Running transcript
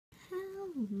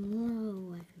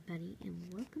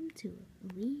to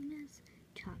Alina's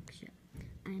Talk Show.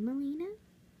 I'm Alina,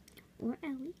 or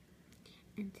Ellie,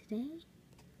 and today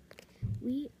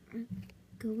we are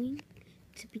going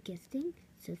to be guesting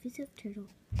Sophie Silk Turtle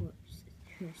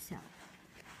herself.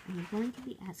 And we're going to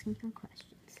be asking her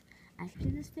questions. After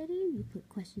this video, you put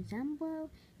questions down below,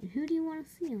 and who do you want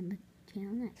to see on the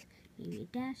channel next? Maybe a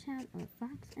dash hound or a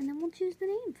fox, and then we'll choose the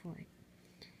name for it.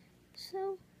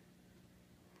 So,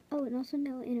 oh, and also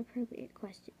no inappropriate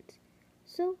questions.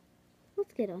 So,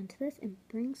 let's get on to this and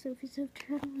bring Sophie Silk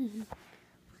Turtle in.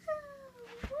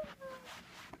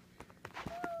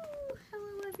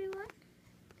 Hello, everyone.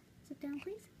 Sit down,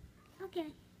 please. Okay.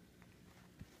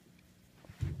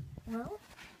 Well,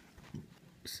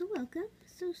 so welcome.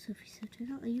 So, Sophie Silk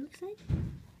Turtle, are you excited?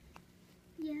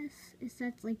 Yes,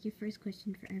 that's like your first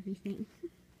question for everything.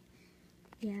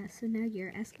 Yeah, so now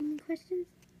you're asking me questions?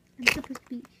 I'm supposed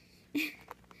to be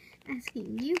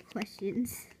asking you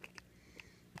questions.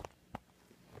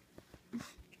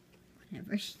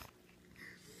 Whatever.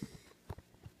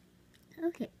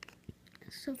 Okay,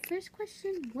 so first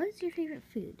question, what is your favorite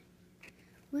food?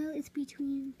 Well, it's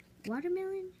between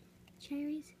watermelon,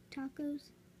 cherries, tacos,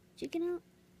 chicken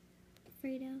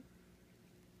Alfredo,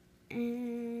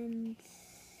 and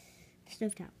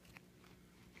stovetop.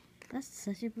 That's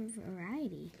such a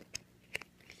variety.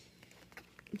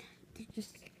 They're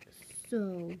just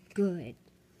so good.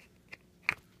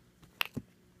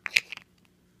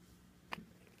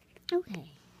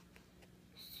 Okay,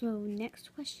 so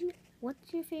next question,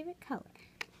 what's your favorite color?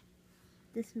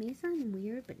 This may sound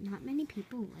weird, but not many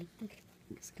people like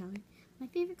this color. My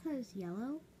favorite color is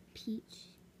yellow, peach,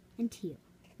 and teal.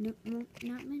 No,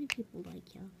 not many people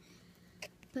like yellow.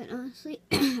 But honestly,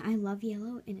 I love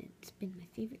yellow, and it's been my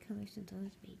favorite color since I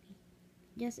was a baby.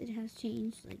 Yes, it has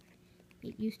changed. Like,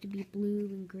 it used to be blue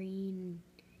and green and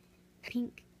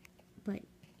pink, but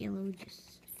yellow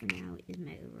just, for now, is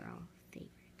my overall favorite.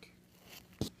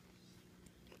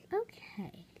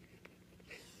 Okay.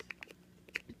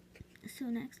 So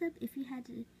next up, if you had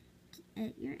to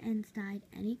get your ends dyed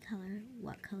any color,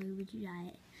 what color would you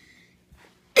dye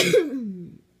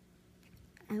it?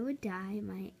 I would dye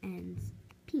my ends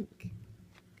pink.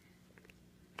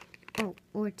 Oh,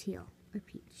 or teal, or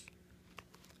peach.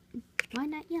 Why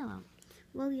not yellow?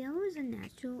 Well, yellow is a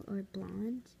natural, or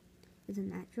blonde is a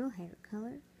natural hair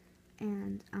color.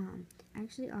 And I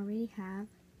actually already have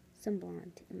some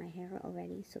blonde in my hair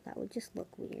already, so that would just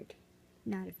look weird.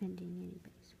 Not offending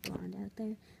anybody's blonde out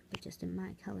there, but just in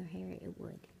my color hair it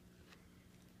would.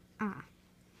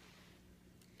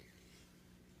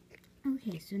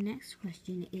 Okay, so next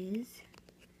question is,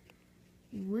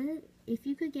 if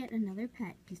you could get another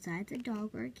pet besides a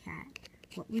dog or a cat,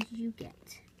 what would you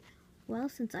get? Well,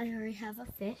 since I already have a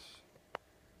fish,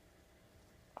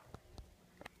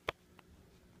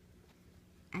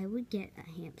 I would get a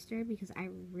hamster because I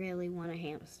really want a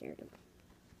hamster.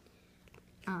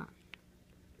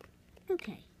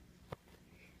 Okay.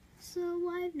 So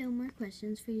I have no more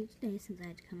questions for you today since I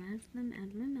had to come out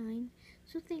of my mind.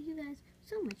 So thank you guys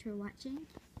so much for watching.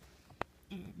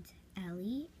 And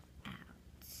Ellie